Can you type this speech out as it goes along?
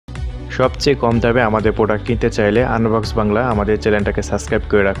সবচেয়ে কম দামে আমাদের প্রোডাক্ট কিনতে চাইলে আনবক্স বাংলা আমাদের চ্যানেলটাকে সাবস্ক্রাইব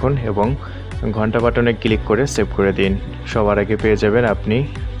করে রাখুন এবং ঘন্টা বাটনে ক্লিক করে সেভ করে দিন। সবার আগে পেয়ে যাবেন আপনি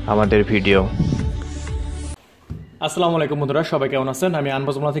আমাদের ভিডিও। আসসালামু আলাইকুম বন্ধুরা, সবাই কেমন আছেন? আমি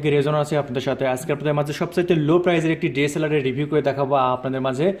আনবক্স বাংলা থেকে রেজন আছি আপনাদের সাথে। আজকে আপনাদের মাঝে সবচেয়ে লো প্রাইসের একটি ডিএসএলআর এর রিভিউ করে দেখাবো আপনাদের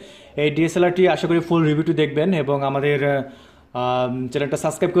মাঝে। এই ডিএসএলআরটি আশা করি ফুল রিভিউটি দেখবেন এবং আমাদের চ্যানেলটা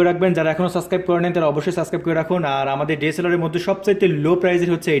সাবস্ক্রাইব করে রাখবেন। যারা এখনও সাবস্ক্রাইব করে নেন তারা অবশ্যই সাবস্ক্রাইব করে রাখুন। আর আমাদের ডিএসএলআর এর মধ্যে সবচাইতে লো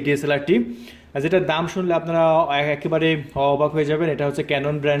প্রাইসের হচ্ছে এই ডিএসএলআরটি, যেটার দাম শুনলে আপনারা একেবারে অবাক হয়ে যাবেন। এটা হচ্ছে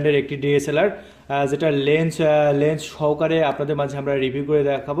ক্যানন ব্র্যান্ডের একটি ডিএসএলআর, যেটা লেন্স সহকারে আপনাদের মাঝে আমরা রিভিউ করে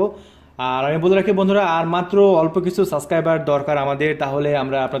দেখাবো। আর আমি বলে রাখি বন্ধুরা, আর মাত্র অল্প কিছু সাবস্ক্রাইবার দরকার আমাদের, তাহলে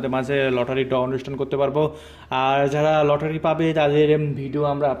আমরা আপনাদের মাঝে লটারি ড্র অনুষ্ঠান করতে পারবো। আর যারা লটারি পাবে তাদের ভিডিও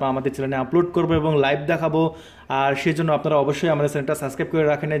আমরা আমাদের চ্যানেলে আপলোড করবো এবং লাইভ দেখাবো। আর সেই জন্য আপনারা অবশ্যই আমাদের চ্যানেলটা সাবস্ক্রাইব করে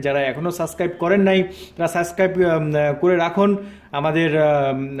রাখেন। যারা এখনও সাবস্ক্রাইব করেন নাই তারা সাবস্ক্রাইব করে রাখুন আমাদের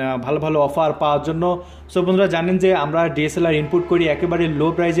ভালো ভালো অফার পাওয়ার জন্য। সো বন্ধুরা, জানেন যে আমরা ডিএসএলআর ইনপুট করি একেবারে লো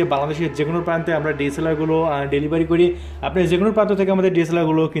প্রাইসে। বাংলাদেশের যে কোনো প্রান্তে আমরা ডিএসএলআরগুলো ডেলিভারি করি। আপনি যে কোনো প্রান্ত থেকে আমাদের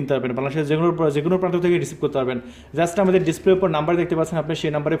ডিএসএলআরগুলো কিনতে পারবেন, বাংলাদেশের যে কোনো প্রান্ত থেকে রিসিভ করতে পারবেন। জাস্ট আমাদের ডিসপ্লের উপর নাম্বার দেখতে পাচ্ছেন, আপনি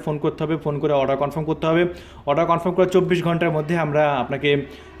সেই নাম্বারে ফোন করতে হবে, ফোন করে অর্ডার কনফার্ম করতে হবে। অর্ডার কনফার্ম করে 24 ঘন্টার মধ্যে আমরা আপনাকে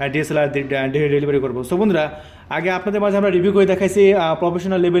ডিএসএলআর ডেলিভারি করবো। সো বন্ধুরা, আগে আপনাদের মাঝে আমরা রিভিউ করে দেখাইছি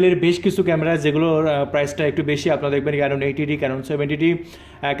প্রফেশনাল লেভেলের বেশ কিছু ক্যামেরা, যেগুলোর প্রাইসটা একটু বেশি। আপনারা দেখবেন Canon 80D, Canon 70D,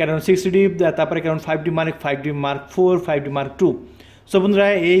 Canon 60D, তারপরে Canon 5D Mark, 5D Mark 4, 5D Mark 2। So বন্ধুরা,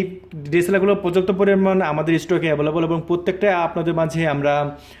 এই ডিএসএলআরগুলো পর্যাপ্ত পরিমাণ আমাদের স্টকে অ্যাভেলেবল এবং প্রত্যেকটা আপনাদের মাঝে আমরা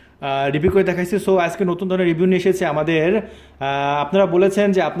রিভিউ করে দেখাইছি। সো আজকে নতুন ধরনের রিভিউ নিয়ে এসেছে আমাদের। আপনারা বলেছেন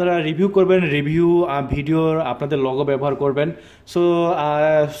যে আপনারা রিভিউ করবেন, রিভিউ ভিডিওর আপনাদের লগো ব্যবহার করবেন।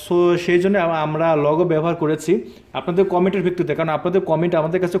 সো সেই জন্য আমরা লগো ব্যবহার করেছি আপনাদের কমেন্টের ভিত্তিতে, কারণ আপনাদের কমেন্ট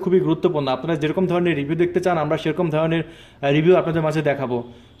আমাদের কাছে খুবই গুরুত্বপূর্ণ। আপনারা যেরকম ধরনের রিভিউ দেখতে চান আমরা সেরকম ধরনের রিভিউ আপনাদের মাঝে দেখাবো।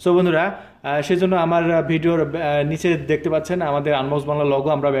 সো বন্ধুরা, সেই জন্য আমার ভিডিওর নিচে দেখতে পাচ্ছেন আমাদের আনবক্স বাংলা লগো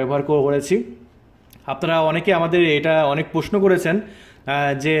আমরা ব্যবহার করেছি। আপনারা অনেকে আমাদের এটা অনেক প্রশ্ন করেছেন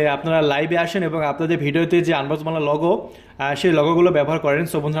যে আপনারা লাইভে আসেন এবং আপনাদের ভিডিওতে যে আনবক্স বাংলা লগো সেই লগোগুলো ব্যবহার করেন।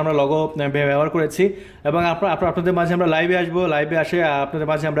 সো বন্ধুরা, আমরা লগো ব্যবহার করেছি এবং আপনাদের মাঝে আমরা লাইভে আসবো, লাইভে আসে আপনাদের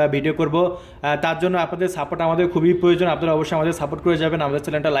মাঝে আমরা ভিডিও করব। তার জন্য আপনাদের সাপোর্ট আমাদের খুবই প্রয়োজন। আপনারা অবশ্যই আমাদের সাপোর্ট করে যাবেন, আমাদের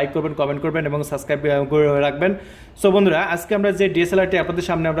চ্যানেলটা লাইক করবেন, কমেন্ট করবেন এবং সাবস্ক্রাইব করে রাখবেন। সো বন্ধুরা, আজকে আমরা যে ডিএসএলআরটি আপনাদের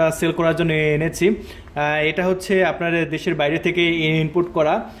সামনে আমরা সেল করার জন্য এনেছি, এটা হচ্ছে আপনার দেশের বাইরে থেকে ইনপুট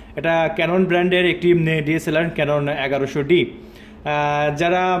করা। এটা ক্যানন ব্র্যান্ডের একটি ডিএসএলআর, ক্যানন 1100D।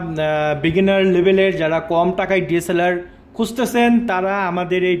 যারা বিগিনার লেভেলের, যারা কম টাকায় ডিএসএলআর খুঁজতেছেন তারা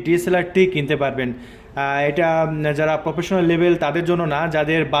আমাদের এই ডিএসএলআরটি কিনতে পারবেন। এটা যারা প্রফেশনাল লেভেল তাদের জন্য না,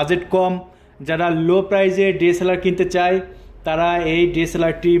 যাদের বাজেট কম, যারা লো প্রাইসে ডিএসএলআর কিনতে চায় তারা এই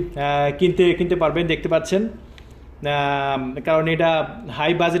ডিএসএলআরটি কিনতে পারবেন। দেখতে পাচ্ছেন, কারণ এটা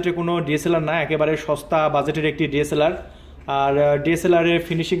হাই বাজেটের কোনো ডিএসএলআর না, একেবারে সস্তা বাজেটের একটি ডিএসএলআর। আর ডিএসএলআর এর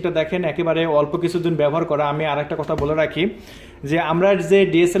ফিনিশিংটা দেখেন, একেবারে অল্প কিছুদিন ব্যবহার করা। আমি আর একটা কথা বলে রাখি যে আমরা যে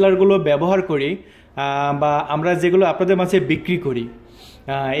ডিএসএলআরগুলো ব্যবহার করি বা আমরা যেগুলো আপনাদের মাঝে বিক্রি করি,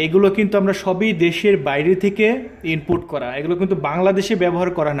 এগুলো কিন্তু আমরা সবই দেশের বাইরে থেকে ইনপুট করা, এগুলো কিন্তু বাংলাদেশে ব্যবহার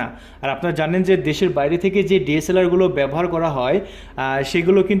করা না। আর আপনারা জানেন যে দেশের বাইরে থেকে যে ডিএসএলআরগুলো ব্যবহার করা হয়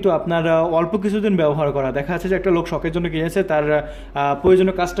সেগুলো কিন্তু আপনার অল্প কিছুদিন ব্যবহার করা। দেখা যাচ্ছে যে একটা লোক শখের জন্য কিনেছে, তার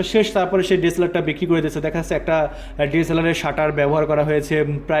প্রয়োজনীয় কাজটা শেষ, তারপরে সেই ডিএসএলআরটা বিক্রি করে দিয়েছে। দেখা যাচ্ছে একটা ডিএসএলআরের শাটার ব্যবহার করা হয়েছে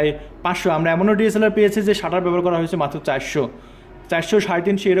প্রায় 500। আমরা এমনও ডিএসএলআর পেয়েছি যে শাটার ব্যবহার করা হয়েছে মাত্র 400,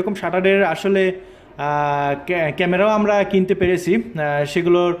 350 এরকম শাটারের আসলে ক্যামেরাও আমরা কিনতে পেরেছি।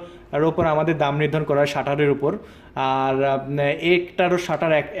 সেগুলোর ওপর আমাদের দাম নির্ধারণ করা হয় শাটারের উপর। আর একটারও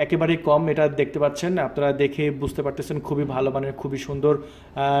শাটার একেবারেই কম, এটা দেখতে পাচ্ছেন, আপনারা দেখে বুঝতে পারতেছেন। খুবই ভালো মানের, খুবই সুন্দর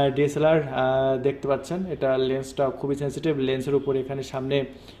ডিএসএলআর দেখতে পাচ্ছেন। এটা লেন্সটা খুবই সেন্সিটিভ। লেন্সের উপর এখানে সামনে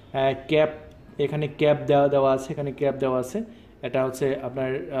ক্যাপ দেওয়া আছে, এখানে ক্যাপ দেওয়া আছে। এটা হচ্ছে আপনার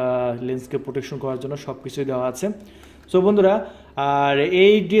লেন্সকে প্রোটেকশন করার জন্য সব কিছুই দেওয়া আছে। সো বন্ধুরা, আর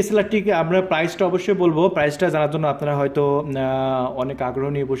এই ডিএসএলআরটিকে আমরা প্রাইসটা অবশ্যই বলবো। প্রাইসটা জানার জন্য আপনারা হয়তো অনেক আগ্রহ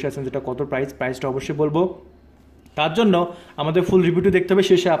নিয়ে বসে আছেন, যেটা কত প্রাইসটা অবশ্যই বলবো। তার জন্য আমাদের ফুল রিভিউটি দেখতে হবে।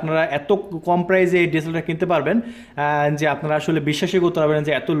 শেষে আপনারা এত কম প্রাইসে এই ডিএসএলআর কিনতে পারবেন যে আপনারা আসলে বিশ্বাসই করতে পারবেন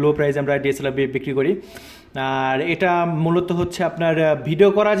যে এত লো প্রাইসে আমরা ডিএসএলআর বিক্রি করি। আর এটা মূলত হচ্ছে আপনার ভিডিও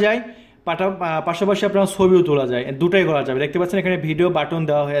করা যায়, পাশাপাশি আপনার ছবিও তোলা যায়, দুটাই করা যাবে। দেখতে পাচ্ছেন এখানে ভিডিও বাটন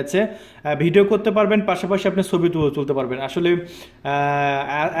দেওয়া হয়েছে, ভিডিও করতে পারবেন, পাশাপাশি আপনি ছবি তুলতে পারবেন। আসলে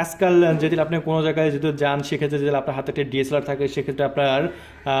আজকাল যদি আপনি কোনো জায়গায় যদি যান, সেক্ষেত্রে যদি আপনার হাতে একটা ডিএসএলআর থাকে, সেক্ষেত্রে আপনার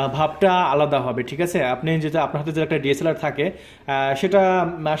ভাবটা আলাদা হবে। ঠিক আছে, আপনি যদি আপনার হাতে যদি একটা ডিএসএলআর থাকে, সেটা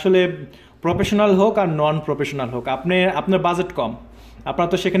আসলে প্রফেশনাল হোক আর নন প্রফেশনাল হোক, আপনার বাজেট কম, আপনার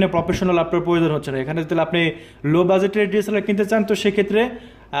তো সেখানে প্রফেশনাল আপনার প্রয়োজন হচ্ছে না। এখানে যদি আপনি লো বাজেটের ডিএসএলআর কিনতে চান, তো সেক্ষেত্রে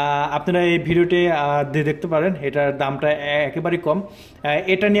আপনারা এই ভিডিওটি দেখতে পারেন, এটার দামটা একেবারেই কম।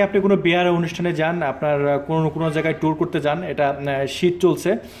 এটা নিয়ে আপনি কোনো বিয়ের অনুষ্ঠানে যান, আপনার কোনো জায়গায় ট্যুর করতে যান, এটা শীত চলছে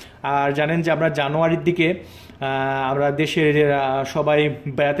আর জানেন যে আমরা জানুয়ারির দিকে আমরা দেশের সবাই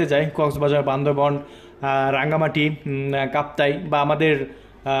বেড়াতে যাই, কক্সবাজার, বান্দরবন, রাঙ্গামাটি, কাপ্তাই বা আমাদের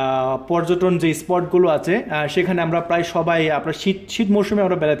পর্যটন যে স্পটগুলো আছে সেখানে আমরা প্রায় সবাই আপনার শীত মৌসুমে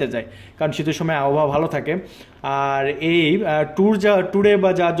আমরা বেড়াতে যাই, কারণ শীতের সময় আবহাওয়া ভালো থাকে। আর এই ট্যুরে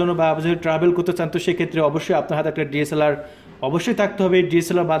বা যাওয়ার জন্য বা আপনি যদি ট্রাভেল করতে চান তো সেক্ষেত্রে অবশ্যই আপনার হাতে একটা ডিএসএলআর অবশ্যই থাকতে হবে।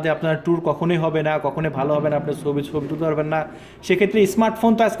 ডিএসএলআর বাদে আপনার ট্যুর কখনোই হবে না, কখনোই ভালো হবে না, আপনি ছবি তুলতে পারবেন না। সেক্ষেত্রে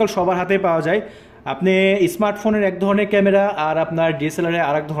স্মার্টফোন তো আজকাল সবার হাতেই পাওয়া যায়। আপনি স্মার্টফোনের এক ধরনের ক্যামেরা আর আপনার ডিএসএলআরের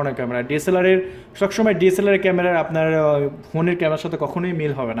আর এক ধরনের ক্যামেরা। সবসময় ডিএসএলআর ক্যামেরার আপনার ফোনের ক্যামেরার সাথে কখনোই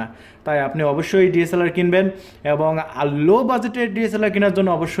মিল হবে না, তাই আপনি অবশ্যই ডিএসএলআর কিনবেন এবং লো বাজেটের ডিএসএলআর কেনার জন্য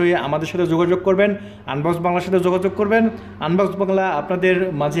অবশ্যই আমাদের সাথে যোগাযোগ করবেন, আনবক্স বাংলার সাথে যোগাযোগ করবেন। আনবক্স বাংলা আপনাদের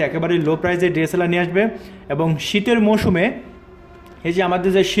মাঝে একেবারে লো প্রাইসে ডিএসএলআর নিয়ে আসবে এবং শীতের মৌসুমে এই যে আমাদের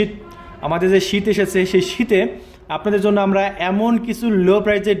যে শীত এসেছে, সেই শীতে আপনাদের জন্য আমরা এমন কিছু লো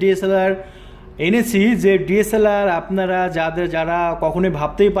প্রাইসের ডিএসএলআর এনেছি যে ডিএসএলআর আপনারা যারা কখনোই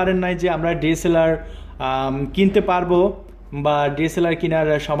ভাবতেই পারেন নাই যে আমরা ডিএসএলআর কিনতে পারবো বা ডিএসএলআর কেনার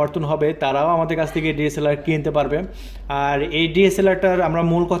সমর্থন হবে, তারাও আমাদের কাছ থেকে ডিএসএলআর কিনতে পারবে। আর এই ডিএসএলআরটার আমরা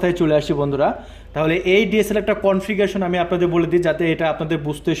মূল কথায় চলে আসি বন্ধুরা। তাহলে এই ডিএসএলআরটা কনফিগারেশন আমি আপনাদের বলে দিই যাতে এটা আপনাদের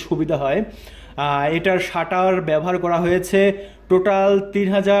বুঝতে সুবিধা হয়। এটার শাটার ব্যবহার করা হয়েছে টোটাল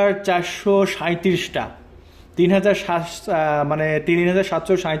 3437টা,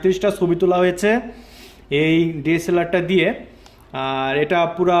 3737টা ছবি তোলা হয়েছে এই ডিএসএলআরটা দিয়ে। আর এটা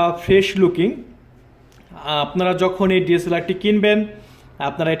পুরা ফ্রেশ লুকিং। আপনারা যখন এই ডিএসএলআরটি কিনবেন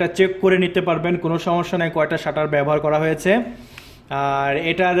আপনারা এটা চেক করে নিতে পারবেন, কোনো সমস্যা নেই কয়টা শাটার ব্যবহার করা হয়েছে। আর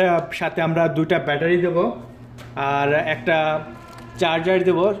এটার সাথে আমরা 2টা ব্যাটারি দেব আর একটা চার্জার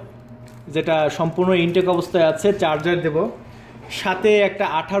দেব, যেটা সম্পূর্ণ ইনটেক অবস্থায় আছে, চার্জার দেব। সাথে একটা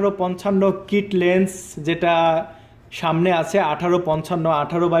 1855 কিট লেন্স, যেটা সামনে আছে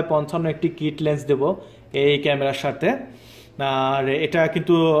 18x55 একটি কিট লেন্স দেব এই ক্যামেরার সাথে। আর এটা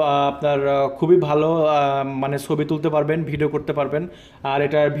কিন্তু আপনার খুবই ভালো, মানে ছবি তুলতে পারবেন, ভিডিও করতে পারবেন। আর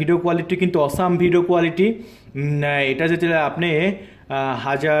এটার ভিডিও কোয়ালিটি কিন্তু অসাম ভিডিও কোয়ালিটি। এটা যেটা আপনি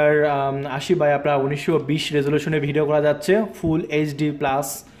 1080x1920 রেজলিউশনে ভিডিও করা যাচ্ছে, ফুল এইচডি প্লাস।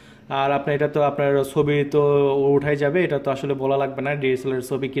 আর আপনার এটা তো আপনার ছবি তো উঠাই যাবে, এটা তো আসলে বলা লাগবে না ডিএসএলআর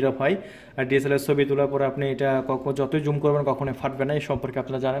ছবি কীরকম হয়। আর ডিএসএলআর ছবি তোলার পরে আপনি এটা যতই জুম করবেন কখনোই ফাটবে না, এই সম্পর্কে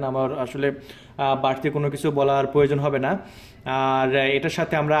আপনারা জানেন, আমার আসলে বাড়তি কোনো কিছু বলার প্রয়োজন হবে না। আর এটার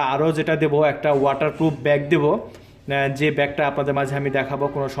সাথে আমরা আরও যেটা দেবো, একটা ওয়াটারপ্রুফ ব্যাগ দেবো, যে ব্যাগটা আপনাদের মাঝে আমি দেখাবো,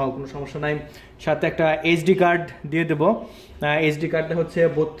 কোনো সমস্যা নাই। সাথে একটা এইচডি কার্ড দিয়ে দেবো। এইচডি কার্ডটা হচ্ছে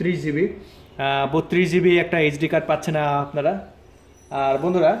 32 জিবি একটা এইচডি কার্ড পাচ্ছেন আপনারা। আর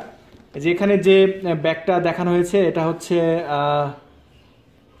বন্ধুরা যেখানে যে ব্যাগটা দেখানো হয়েছে এটা হচ্ছে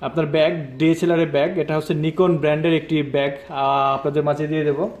আপনার ব্যাগ, ডিএসএলআর ব্যাগ। এটা হচ্ছে নিকন ব্র্যান্ডের একটি ব্যাগ আপনাদের মাঝে দিয়ে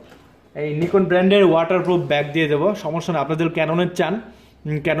দেবো। এই নিকন ব্র্যান্ডের ওয়াটারপ্রুফ ব্যাগ দিয়ে দেবো, সমস্যা না। আপনাদের ক্যাননের চান,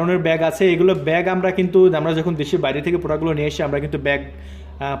 ক্যাননের ব্যাগ আছে, এগুলো ব্যাগ আমরা যখন দেশের বাইরে থেকে প্রোডাক্টগুলো নিয়ে এসে আমরা কিন্তু ব্যাগ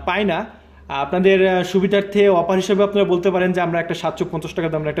পাই না। আপনাদের সুবিধার্থে অফার হিসেবে আপনারা বলতে পারেন যে আমরা একটা 750 টাকা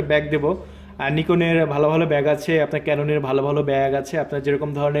দামের একটা ব্যাগ দেবো। আর নিকনের ভালো ভালো ব্যাগ আছে, আপনার ক্যাননের ভালো ভালো ব্যাগ আছে, আপনার যেরকম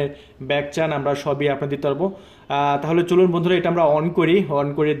ধরনের ব্যাগ চান আমরা সবই আপনার দিতে পারবো। তাহলে চলুন বন্ধুরা এটা আমরা অন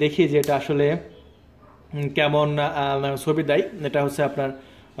করে দেখি যে এটা আসলে কেমন ছবি দেয়। এটা হচ্ছে আপনার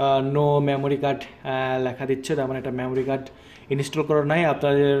নো মেমোরি কার্ড লেখা দিচ্ছে, তার মানে এটা মেমোরি কার্ড ইনস্টল করা নাই।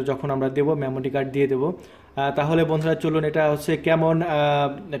 আপনাদের যখন আমরা দেবো মেমোরি কার্ড দিয়ে দেবো। তাহলে বন্ধুরা চলুন এটা হচ্ছে কেমন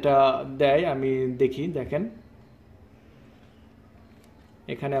এটা দেয় আমি দেখি। দেখেন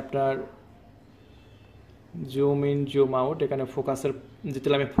এখানে আপনার জুম ইন জুম আউট, এখানে ফোকাসের যেতে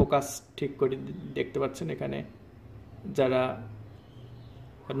আমি ফোকাস ঠিক করে দেখতে পাচ্ছেন। এখানে যারা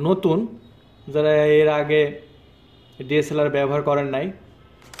নতুন, যারা এর আগে ডিএসএলআর ব্যবহার করেন নাই,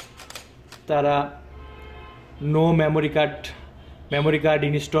 তারা নো মেমোরি কার্ড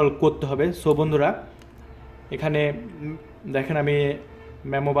ইনস্টল করতে হবে। সো বন্ধুরা এখানে দেখেন আমি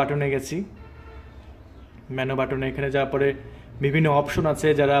মেমো বাটনে গেছি। মেনু বাটনে এখানে যাওয়ার পরে বিভিন্ন অপশন আছে।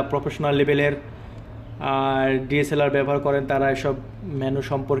 যারা প্রফেশনাল লেভেলের আর ডিএসএলআর ব্যবহার করেন তারা এসব মেনু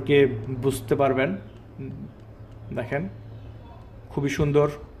সম্পর্কে বুঝতে পারবেন। দেখেন খুবই সুন্দর।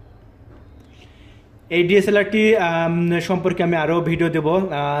 এই ডিএসএলআরটি সম্পর্কে আমি আরও ভিডিও দেব।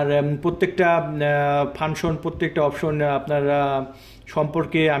 আর প্রত্যেকটা ফাংশন, প্রত্যেকটা অপশন আপনার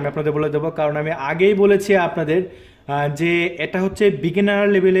সম্পর্কে আমি আপনাদের বলে দেবো, কারণ আমি আগেই বলেছি আপনাদের যে এটা হচ্ছে বিগিনার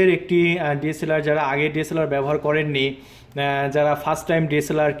লেভেলের একটি ডিএসএলআর। যারা আগে ডিএসএলআর ব্যবহার করেননি, যারা ফার্স্ট টাইম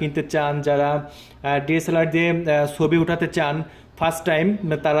ডিএসএলআর কিনতে চান, যারা ডিএসএলআর দিয়ে ছবি উঠাতে চান, ফার্স্ট টাইম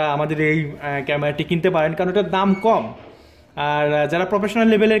তারা আমাদের এই ক্যামেরাটি কিনতে পারেন, কারণ এটার দাম কম। আর যারা প্রফেশনাল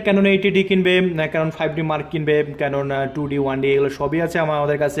লেভেলের ক্যানন 80D কিনবে, ক্যানন 5D মার্ক কিনবে, ক্যানন 2D 1D এগুলো সবই আছে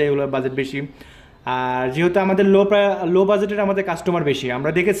আমাদের কাছে, এগুলোর বাজেট বেশি। আর যেহেতু আমাদের লো বাজেটের আমাদের কাস্টমার বেশি,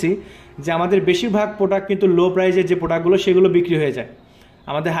 আমরা দেখেছি যে আমাদের বেশিরভাগ প্রোডাক্ট কিন্তু লো প্রাইজের যে প্রোডাক্টগুলো সেগুলো বিক্রি হয়ে যায়,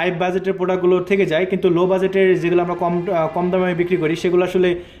 আমাদের হাই বাজেটের প্রোডাক্টগুলো থেকে যায়, কিন্তু লো বাজেটের যেগুলো আমরা কম দামে বিক্রি করি সেগুলো আসলে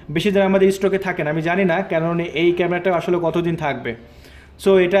বেশি দিন আমাদের স্টকে থাকে না। আমি জানি না কারণ এই ক্যামেরাটা আসলে কতদিন থাকবে।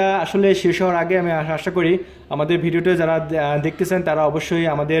 সো এটা আসলে শেষ হওয়ার আগে আমি আশা করি আমাদের ভিডিওটা যারা দেখতেছেন তারা অবশ্যই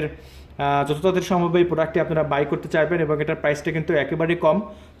আমাদের যত তাদের সম্ভব এই প্রোডাক্টটি আপনারা বাই করতে চাইবেন, এবং এটার প্রাইসটা কিন্তু একেবারেই কম।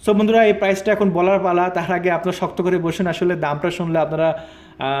 সো বন্ধুরা, এই প্রাইসটা এখন বলার পালা, তার আগে আপনারা শক্ত করে বসেন। আসলে দামটা শুনলে আপনারা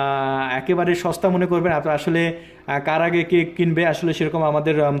একেবারে সস্তা মনে করবেন। আপনারা আসলে কার আগে কে কিনবে আসলে সেরকম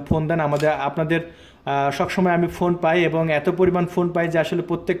আমাদের ফোন দেন, আপনাদের সবসময় আমি ফোন পাই, এবং এত পরিমাণ ফোন পাই যে আসলে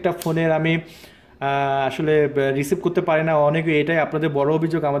প্রত্যেকটা ফোনের আমি আসলে রিসিভ করতে পারি না। অনেকে এটাই আপনাদের বড়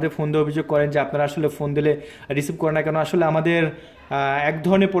অভিযোগ, আমাদের ফোন দিয়ে অভিযোগ করেন যে আপনারা আসলে ফোন দিলে রিসিভ করেন না কেন। আসলে আমাদের এক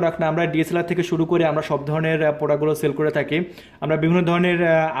ধরনের প্রোডাক্ট না, আমরা ডিএসএলআর থেকে শুরু করে আমরা সব ধরনের প্রোডাক্টগুলো সেল করে থাকি। আমরা বিভিন্ন ধরনের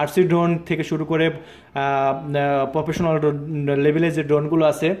আরসি ড্রোন থেকে শুরু করে প্রফেশনাল লেভেলের যে ড্রোনগুলো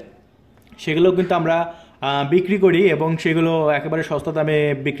আছে সেগুলো কিন্তু আমরা বিক্রি করি, এবং সেগুলো একেবারে সস্তা দামে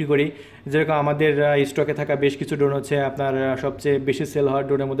বিক্রি করি। যেরকম আমাদের স্টকে থাকা বেশ কিছু ড্রোন হচ্ছে আপনার সবচেয়ে বেশি সেল হওয়ার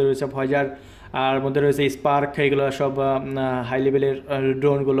ড্রোনের মধ্যে রয়েছে ভয়েজার, আর মধ্যে রয়েছে স্পার্ক, এগুলো সব হাই লেভেলের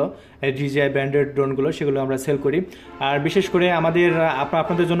ড্রোনগুলো, ডিজিআই ব্র্যান্ডেড ড্রোনগুলো, সেগুলো আমরা সেল করি। আর বিশেষ করে আমাদের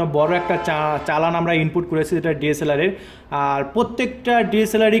আপনাদের জন্য বড় একটা চালান আমরা ইনপুট করেছি, যেটা ডিএসএলআরের। আর প্রত্যেকটা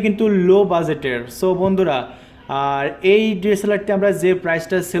ডিএসএলআরই কিন্তু লো বাজেটের। সো বন্ধুরা, আর এই ডিএসএলআরটি আমরা যে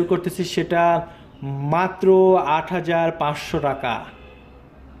প্রাইসটা সেল করতেছি সেটা মাত্র 8,500 টাকা।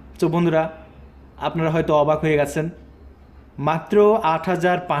 তো বন্ধুরা, আপনারা হয়তো অবাক হয়ে গেছেন, মাত্র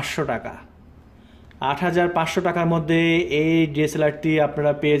 8,500 টাকা। 8,500 টাকার মধ্যে এই ডিএসএলআরটি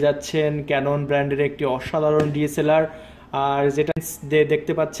আপনারা পেয়ে যাচ্ছেন ক্যানন ব্র্যান্ডের একটি অসাধারণ ডিএসএলআর। আর যেটা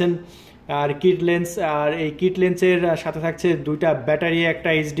দেখতে পাচ্ছেন আর কিট লেন্স, আর এই কিট লেন্সের সাথে থাকছে দুইটা ব্যাটারি, একটা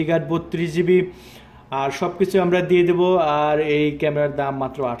এইচডি কার্ড 32GB, আর সব কিছু আমরা দিয়ে দেবো। আর এই ক্যামেরার দাম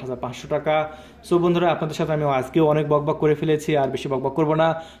মাত্র 8,500 টাকা। সো বন্ধুরা, আপনাদের সাথে আমি আজকেও অনেক বকবক করে ফেলেছি, আর বেশি বকবক করবো না।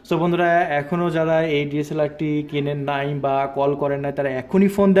 সো বন্ধুরা, এখনও যারা এই ডিএসএলআরটি কিনেন নাই বা কল করেন নাই তারা এখনই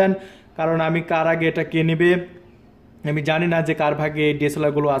ফোন দেন, কারণ আমি কার আগে এটা কে নেবে আমি জানি না, যে কার ভাগে এই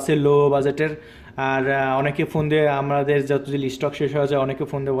ডিএসএলআরগুলো আছে লো বাজেটের। আর অনেকে ফোন দিয়ে আমাদের যত যদি স্টক শেষ হয়ে যায়, অনেকে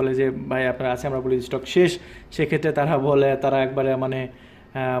ফোন দিয়ে বলে যে ভাই আপনার আছে, আমরা বলি স্টক শেষ। সেক্ষেত্রে তারা একবারে মানে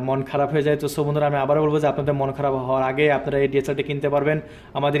মন খারাপ হয়ে যায়। তো সো বন্ধুরা, আমি আবারও বলবো যে আপনাদের মন খারাপ হওয়ার আগে আপনারা এই ডিএসএলআরটি কিনতে পারবেন।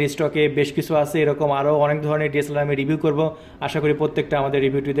 আমাদের স্টকে বেশ কিছু আছে, এরকম আরও অনেক ধরনের ডিএসএলআর আমি রিভিউ করবো। আশা করি প্রত্যেকটা আমাদের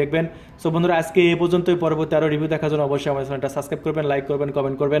রিভিউটি দেখবেন। সো বন্ধুরা, আজকে এই পর্যন্তই। পরবর্তী আরও রিভিউ দেখার জন্য অবশ্যই আমাদের চ্যানেলটা সাবস্ক্রাইব করবেন, লাইক করবেন,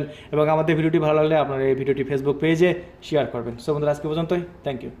 কমেন্ট করবেন, এবং আমাদের ভিডিওটি ভালো লাগলে আপনারা এই ভিডিওটি ফেসবুক পেজে শেয়ার করবেন। সো বন্ধুরা, আজকে পর্যন্তই।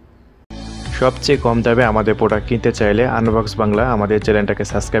 Thank you. সবচেয়ে কম দামে আমাদের প্রোডাক্ট কিনতে চাইলে আনবক্স বাংলা আমাদের চ্যানেলটাকে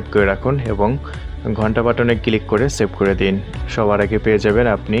সাবস্ক্রাইব করে রাখুন, এবং ঘন্টা বাটনে ক্লিক করে সেভ করে দিন। সবার আগে পেয়ে যাবেন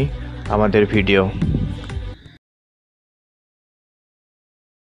আপনি আমাদের ভিডিও।